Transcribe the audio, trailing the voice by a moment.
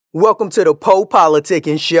Welcome to the Po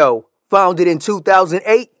Politicking Show. Founded in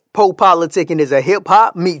 2008, Po Politicking is a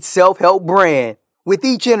hip-hop meets self-help brand. With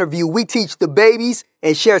each interview, we teach the babies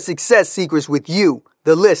and share success secrets with you,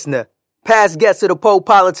 the listener. Past guests of the Po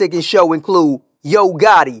Politicking Show include Yo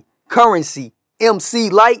Gotti, Currency, MC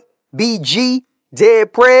Light, BG,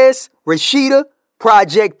 Dead Prez, Rashida,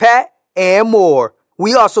 Project Pat, and more.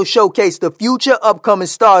 We also showcase the future upcoming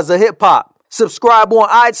stars of hip-hop. Subscribe on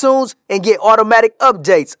iTunes and get automatic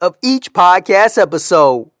updates of each podcast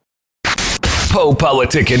episode.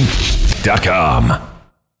 PoPoliticking.com.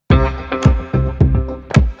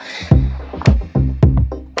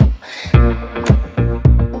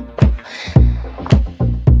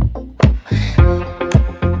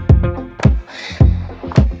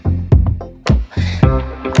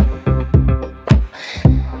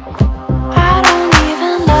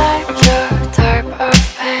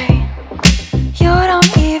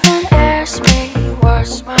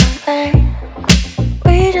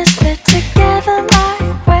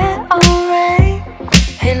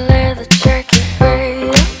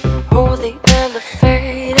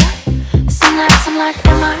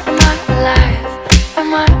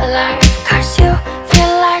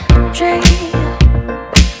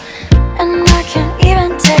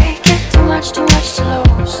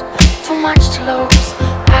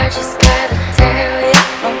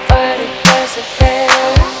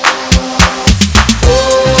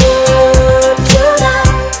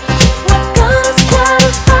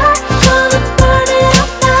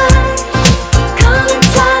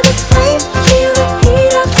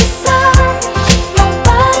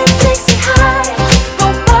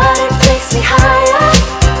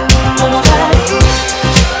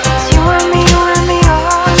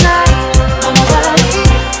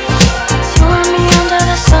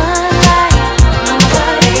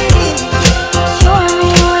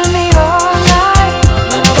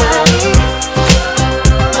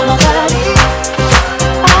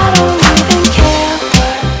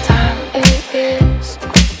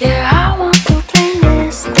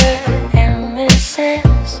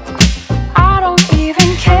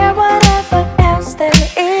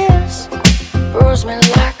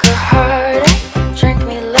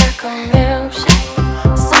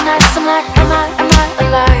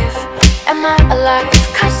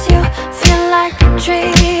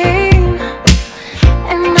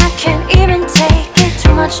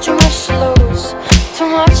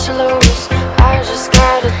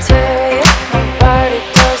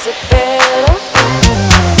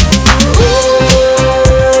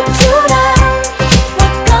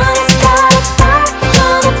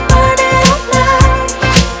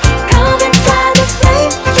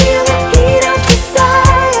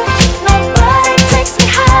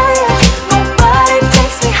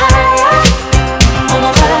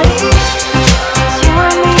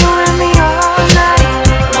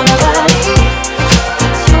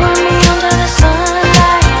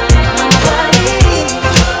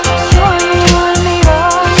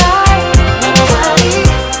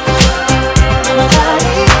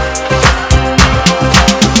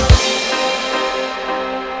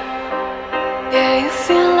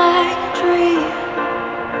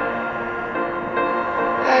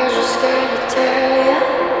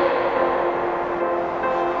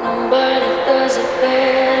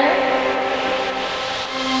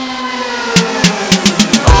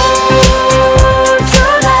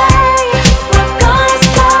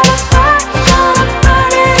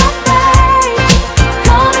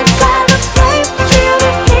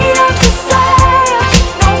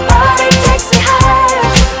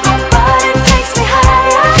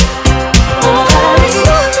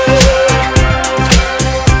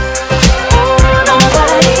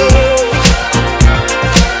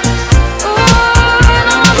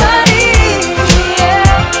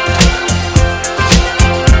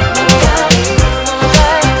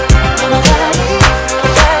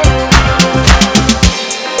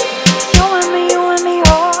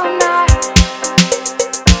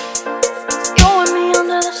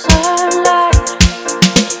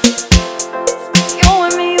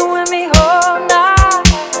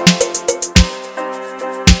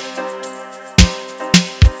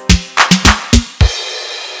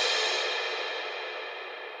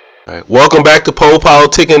 Welcome back to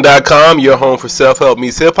PoPoliticking.com, your home for self-help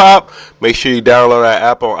meets hip-hop. Make sure you download our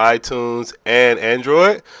app on iTunes and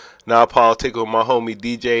Android. Now politic with my homie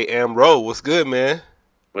DJ Amro. What's good, man?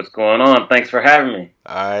 What's going on? Thanks for having me.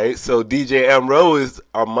 All right, so DJ Amro is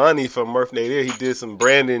Armani from Murph Nadir. He did some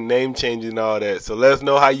branding, name changing, and all that. So let us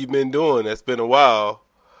know how you've been doing. That's been a while.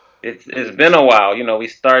 It's been a while. You know, we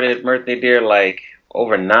started Murph Nadir like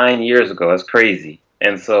over 9 years ago. That's crazy.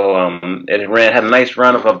 And so had a nice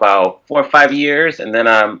run of about 4 or 5 years, and then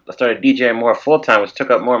I started DJing more full time, which took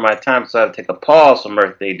up more of my time. So I had to take a pause from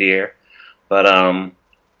Birthday Dear, but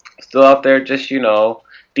still out there, just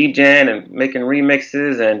DJing and making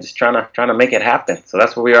remixes and just trying to make it happen. So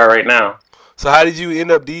that's where we are right now. So how did you end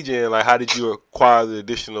up DJing? Like, how did you acquire the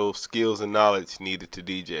additional skills and knowledge needed to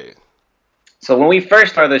DJ? So when we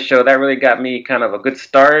first started the show, that really got me kind of a good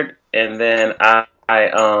start, and then I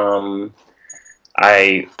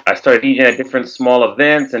started DJing at different small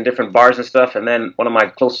events and different bars and stuff. And then one of my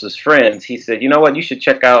closest friends, he said, "You know what? You should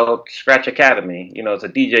check out Scratch Academy. It's a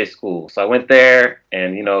DJ school." So I went there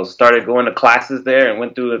and started going to classes there and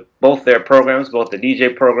went through both their programs, both the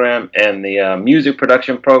DJ program and the music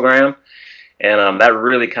production program. And that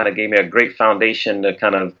really kind of gave me a great foundation to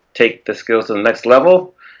kind of take the skills to the next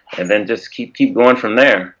level, and then just keep going from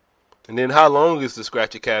there. And then how long is the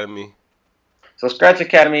Scratch Academy? So Scratch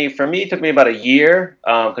Academy, for me, took me about a year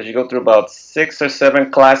because you go through about 6 or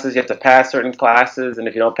 7 classes. You have to pass certain classes, and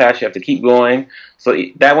if you don't pass, you have to keep going. So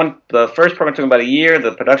that one, the first program took me about a year.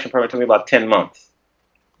 The production program took me about 10 months.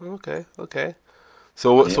 Okay.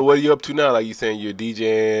 So what are you up to now? Like you saying you're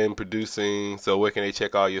DJing, producing. So where can they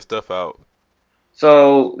check all your stuff out?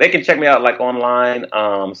 So they can check me out like online.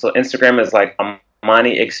 So Instagram is like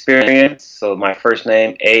Amani Experience. So my first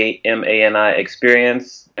name, AMANI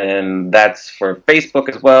Experience. And that's for Facebook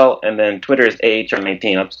as well. And then Twitter is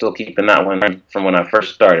AHR19. I'm still keeping that one from when I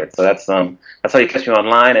first started. So that's how you catch me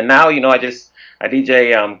online. And now, I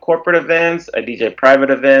DJ corporate events. I DJ private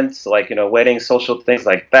events, like, weddings, social things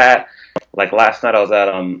like that. Like last night I was at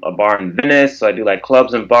a bar in Venice. So I do like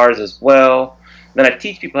clubs and bars as well. Then I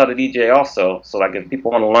teach people how to DJ also. So like if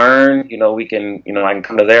people want to learn, we can, I can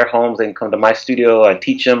come to their homes. They can come to my studio. I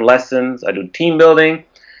teach them lessons. I do team building.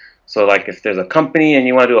 So like if there's a company and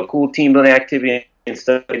you want to do a cool team building activity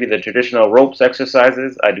instead of maybe the traditional ropes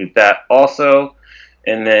exercises, I do that also.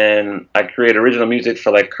 And then I create original music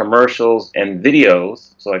for like commercials and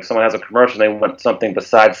videos. So like someone has a commercial, they want something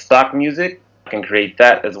besides stock music, I can create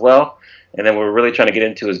that as well. And then what we're really trying to get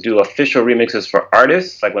into is do official remixes for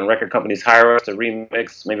artists. Like when record companies hire us to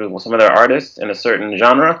remix maybe with some of their artists in a certain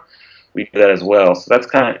genre, we do that as well. So that's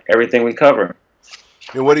kind of everything we cover.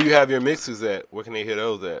 And where do you have your mixes at? Where can they hear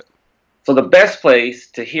those at? So the best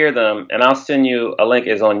place to hear them, and I'll send you a link,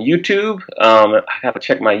 is on YouTube. I have to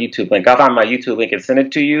check my YouTube link. I'll find my YouTube link and send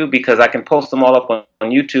it to you because I can post them all up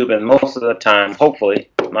on YouTube, and most of the time, hopefully,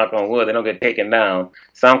 knock on wood, they don't get taken down.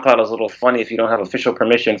 SoundCloud is a little funny if you don't have official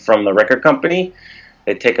permission from the record company.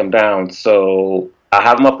 They take them down. So I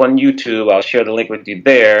have them up on YouTube. I'll share the link with you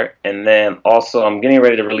there. And then also I'm getting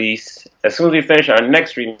ready to release, as soon as we finish our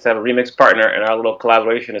next remix, I have a remix partner, and our little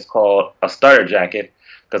collaboration is called A Starter Jacket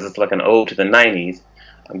because it's like an ode to the 90s.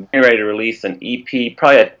 I'm getting ready to release an EP,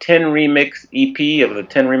 probably a 10 remix EP of the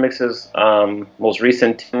 10 remixes, most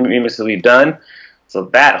recent 10 remixes we've done. So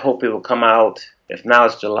that hopefully will come out, if now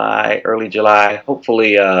it's July, early July,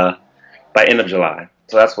 hopefully by end of July.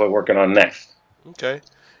 So that's what we're working on next. Okay.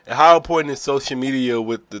 And how important is social media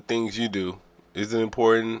with the things you do? Is it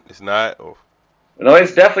important? It's not? Or? No,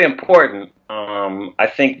 it's definitely important. I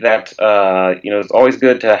think that, it's always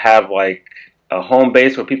good to have like a home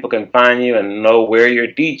base where people can find you and know where you're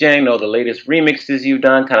DJing, know the latest remixes you've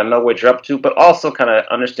done, kind of know what you're up to, but also kind of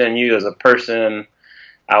understand you as a person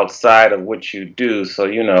outside of what you do. So,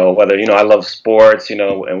 whether, I love sports,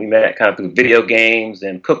 and we met kind of through video games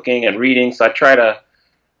and cooking and reading. So I try to,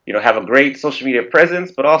 have a great social media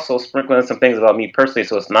presence, but also sprinkle in some things about me personally.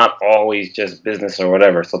 So it's not always just business or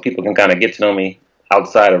whatever. So people can kind of get to know me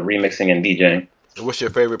outside of remixing and DJing. What's your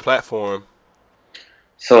favorite platform?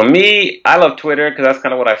 So me, I love Twitter because that's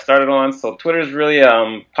kind of what I started on. So Twitter is really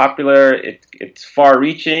popular. It's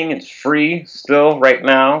far-reaching. It's free still right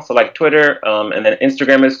now. So like Twitter, and then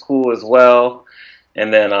Instagram is cool as well.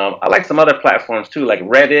 And then I like some other platforms too, like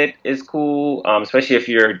Reddit is cool, especially if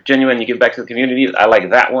you're genuine, you give back to the community. I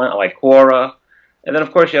like that one. I like Quora. And then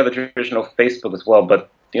of course you have the traditional Facebook as well.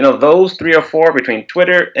 But those 3 or 4 between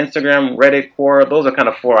Twitter, Instagram, Reddit, Quora, those are kind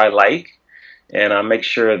of 4 I like. And I make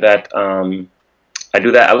sure that I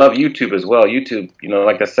do that. I love YouTube as well. YouTube,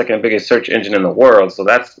 like the second biggest search engine in the world. So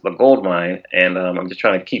that's the gold mine. And I'm just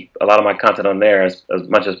trying to keep a lot of my content on there as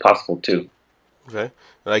much as possible too. Okay.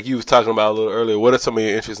 Like you was talking about a little earlier, what are some of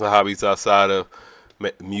your interests and hobbies outside of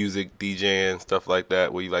music, DJing, stuff like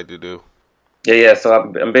that? What you like to do? Yeah.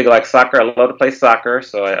 So I'm big like soccer. I love to play soccer.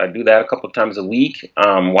 So I do that a couple of times a week.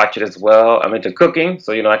 Watch it as well. I'm into cooking.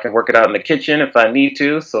 So, I can work it out in the kitchen if I need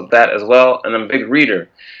to. So that as well. And I'm a big reader.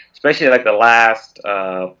 Especially like the last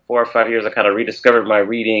 4 or 5 years, I kind of rediscovered my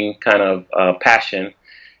reading kind of passion.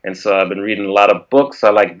 And so I've been reading a lot of books. I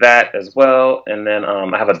like that as well. And then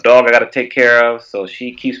I have a dog I got to take care of, so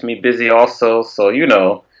she keeps me busy also. So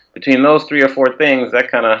between those 3 or 4 things, that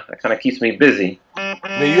kind of keeps me busy.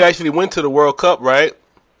 Now, you actually went to the World Cup, right?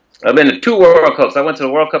 I've been to 2 World Cups. I went to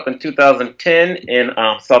the World Cup in 2010 in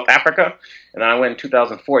South Africa, and I went in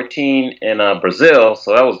 2014 in Brazil.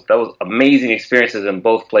 So that was amazing experiences in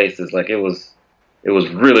both places. Like it was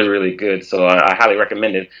really, really good. So I highly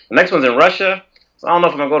recommend it. The next one's in Russia. So I don't know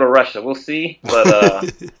if I'm gonna go to Russia. We'll see.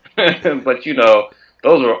 But but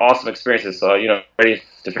those were awesome experiences. So ready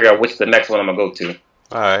to figure out which the next one I'm gonna go to.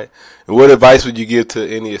 All right. And what advice would you give to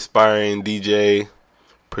any aspiring DJ,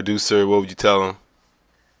 producer? What would you tell them?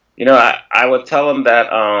 I would tell them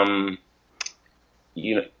that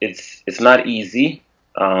it's not easy.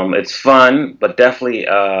 It's fun, but definitely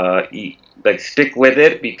stick with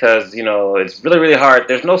it because it's really, really hard.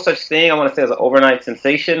 There's no such thing I want to say as an overnight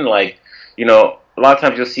sensation. A lot of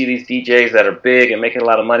times you'll see these DJs that are big and making a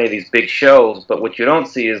lot of money at these big shows, but what you don't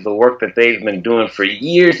see is the work that they've been doing for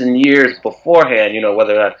years and years beforehand,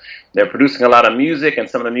 whether they're producing a lot of music and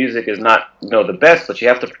some of the music is not, the best, but you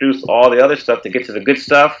have to produce all the other stuff to get to the good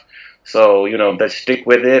stuff. So, let's stick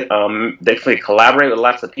with it. Definitely collaborate with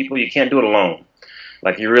lots of people. You can't do it alone.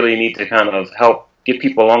 Like, you really need to kind of get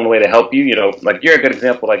people along the way to help you. Like you're a good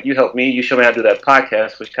example. Like you helped me. You showed me how to do that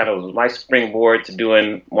podcast, which kind of was my springboard to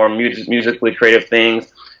doing more musically creative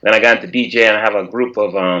things. Then I got into DJ, and I have a group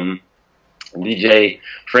of DJ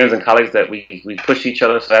friends and colleagues that we push each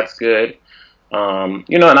other, so that's good.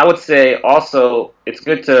 And I would say also it's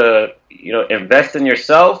good to invest in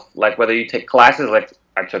yourself. Like whether you take classes, like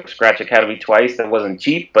I took Scratch Academy twice. That wasn't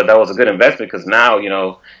cheap, but that was a good investment because now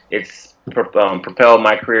it's propelled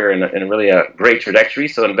my career in really a great trajectory.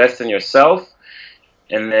 So invest in yourself,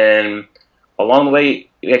 and then along the way,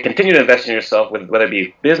 continue to invest in yourself with whether it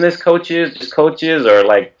be business coaches, just coaches, or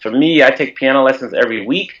like for me, I take piano lessons every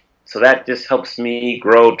week. So that just helps me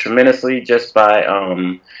grow tremendously just by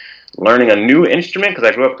learning a new instrument because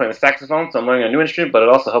I grew up playing the saxophone, so I'm learning a new instrument. But it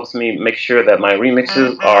also helps me make sure that my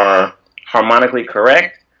remixes are harmonically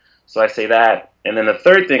correct. So I say that, and then the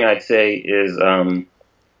third thing I'd say is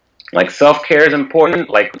like self-care is important,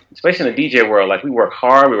 like especially in the DJ world. Like we work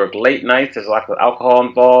hard, we work late nights, there's a lot of alcohol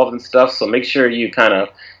involved and stuff, so make sure you kind of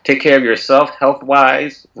take care of yourself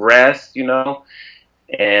health-wise, rest,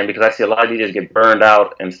 and because I see a lot of DJs get burned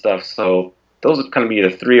out and stuff, so those would kind of be the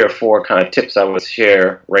 3 or 4 kind of tips I would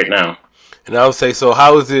share right now. And I would say, so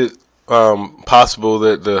how is it possible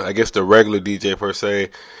that the regular DJ per se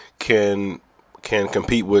can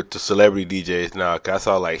compete with the celebrity DJs now? I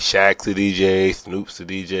saw like Shaq's a DJ, Snoop's a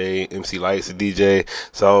DJ, MC Light's a DJ.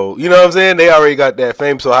 So, you know what I'm saying? They already got that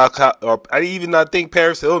fame. So how or I even not think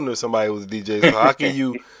Paris Hilton or somebody was a DJ. So how can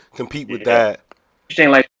you compete with that?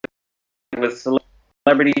 Like with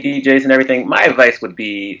celebrity DJs and everything, my advice would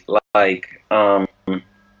be like kind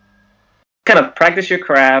of practice your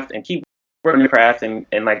craft and keep working your craft and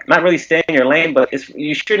like not really stay in your lane, but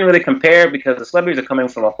you shouldn't really compare because the celebrities are coming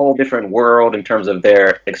from a whole different world in terms of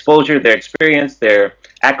their exposure, their experience, their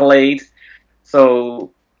accolades.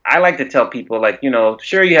 So I like to tell people like,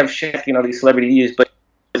 sure you have these celebrity DJs, but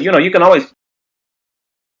you can always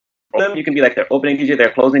you can be like their opening DJ,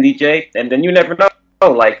 their closing DJ, and then you never know.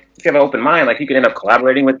 Like if you have an open mind, like you can end up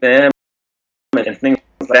collaborating with them and things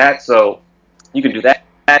like that. So you can do that.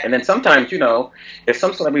 And then sometimes, if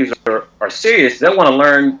some celebrities are serious, they'll want to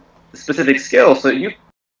learn specific skills. So you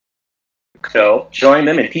showing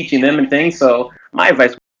them and teaching them and things. So my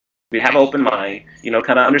advice would be have an open mind, kind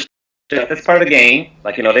of understand that's part of the game.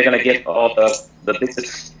 Like, they're going to get all the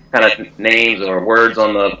biggest kind of names or words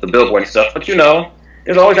on the billboard and stuff. But,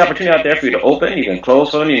 there's always opportunity out there for you to open. You can close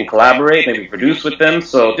for them. You can collaborate, maybe produce with them.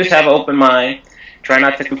 So just have an open mind. Try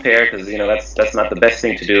not to compare because, that's not the best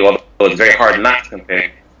thing to do, although it's very hard not to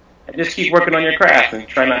compare. And just keep working on your craft and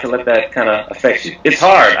try not to let that kind of affect you. It's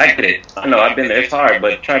hard. I get it. I know. I've been there. It's hard,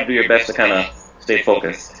 but try to do your best to kind of stay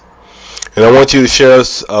focused. And I want you to share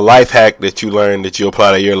us a life hack that you learned that you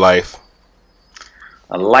apply to your life.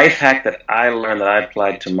 A life hack that I learned that I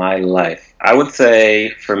applied to my life. I would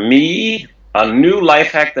say, for me, a new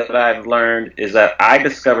life hack that I've learned is that I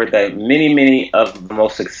discovered that many of the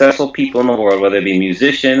most successful people in the world, whether it be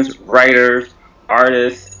musicians, writers,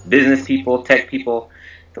 artists, business people, tech people,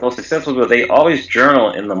 the most successful people, they always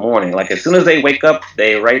journal in the morning. Like as soon as they wake up,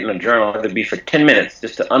 they write in a journal, whether it be for 10 minutes,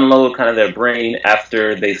 just to unload kind of their brain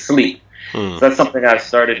after they sleep. So that's something I've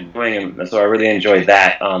started doing, and so I really enjoyed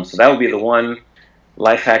that. So that would be the one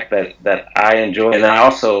life hack that I enjoy. And I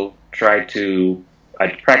also I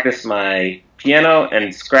practice my piano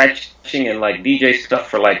and scratching and like DJ stuff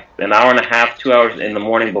for like an hour and a half, 2 hours in the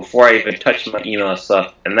morning before I even touch my email and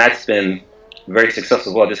stuff. And that's been very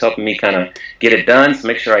successful as well, just helping me kind of get it done, so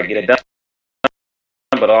make sure I get it done,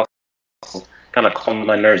 but also kind of calm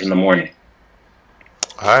my nerves in the morning.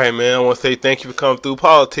 All right, man. I want to say thank you for coming through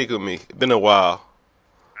Politic with me. It's been a while.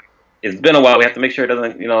 It's been a while. We have to make sure it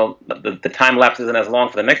doesn't, the time lapse isn't as long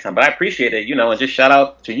for the next time. But I appreciate it, and just shout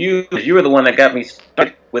out to you, because you were the one that got me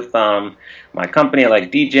started with my company. I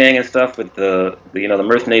like DJing and stuff with the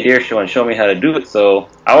Mirth Nadir show and show me how to do it. So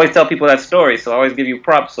I always tell people that story, so I always give you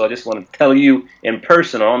props. So I just want to tell you in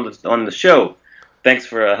person on the show, thanks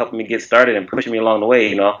for helping me get started and pushing me along the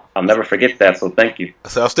way. I'll never forget that. So thank you.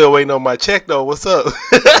 So I'm still waiting on my check though. What's up?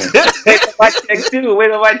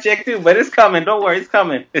 Wait on my check too. But it's coming. Don't worry, it's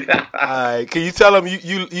coming. All right. Can you tell them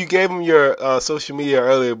you gave them your social media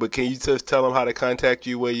earlier, but can you just tell them how to contact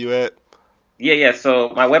you, where you at? Yeah. So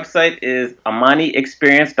my website is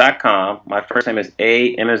AmaniExperience.com. My first name is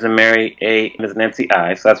A, M as in Mary, A, M as in Nancy,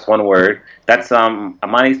 I. So that's one word. That's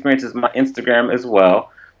Amani Experience is my Instagram as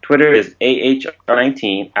well. Twitter is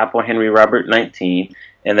AHR19, Apple Henry Robert 19.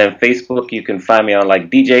 And then Facebook, you can find me on like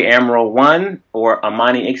DJ Amro1 or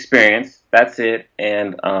Amani Experience. That's it.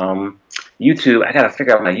 And YouTube, I got to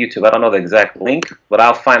figure out my YouTube. I don't know the exact link, but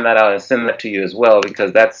I'll find that out and send that to you as well,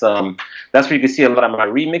 because that's where you can see a lot of my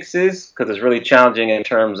remixes, because it's really challenging in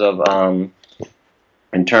terms of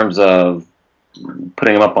putting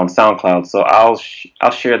them up on SoundCloud. So I'll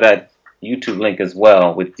share that YouTube link as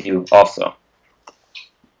well with you also.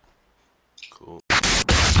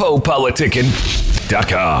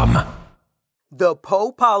 PoePoliticking.com. The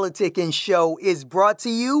Poe Politicking Show is brought to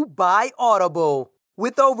you by Audible.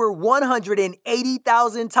 With over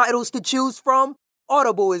 180,000 titles to choose from,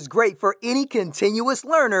 Audible is great for any continuous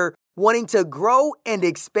learner wanting to grow and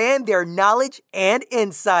expand their knowledge and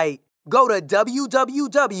insight. Go to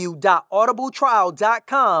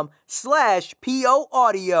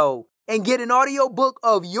www.audibletrial.com/POAudio and get an audiobook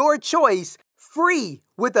of your choice free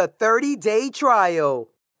with a 30-day trial.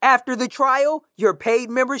 After the trial, your paid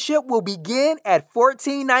membership will begin at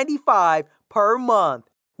 $14.95 per month.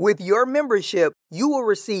 With your membership, you will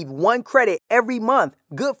receive 1 credit every month,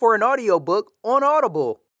 good for an audiobook on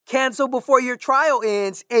Audible. Cancel before your trial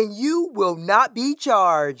ends and you will not be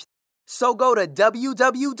charged. So go to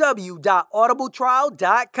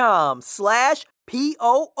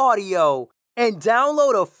www.audibletrial.com/POAudio and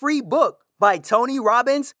download a free book by Tony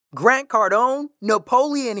Robbins, Grant Cardone,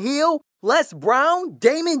 Napoleon Hill, Les Brown,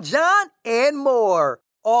 Damon John, and more.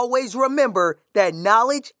 Always remember that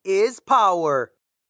knowledge is power.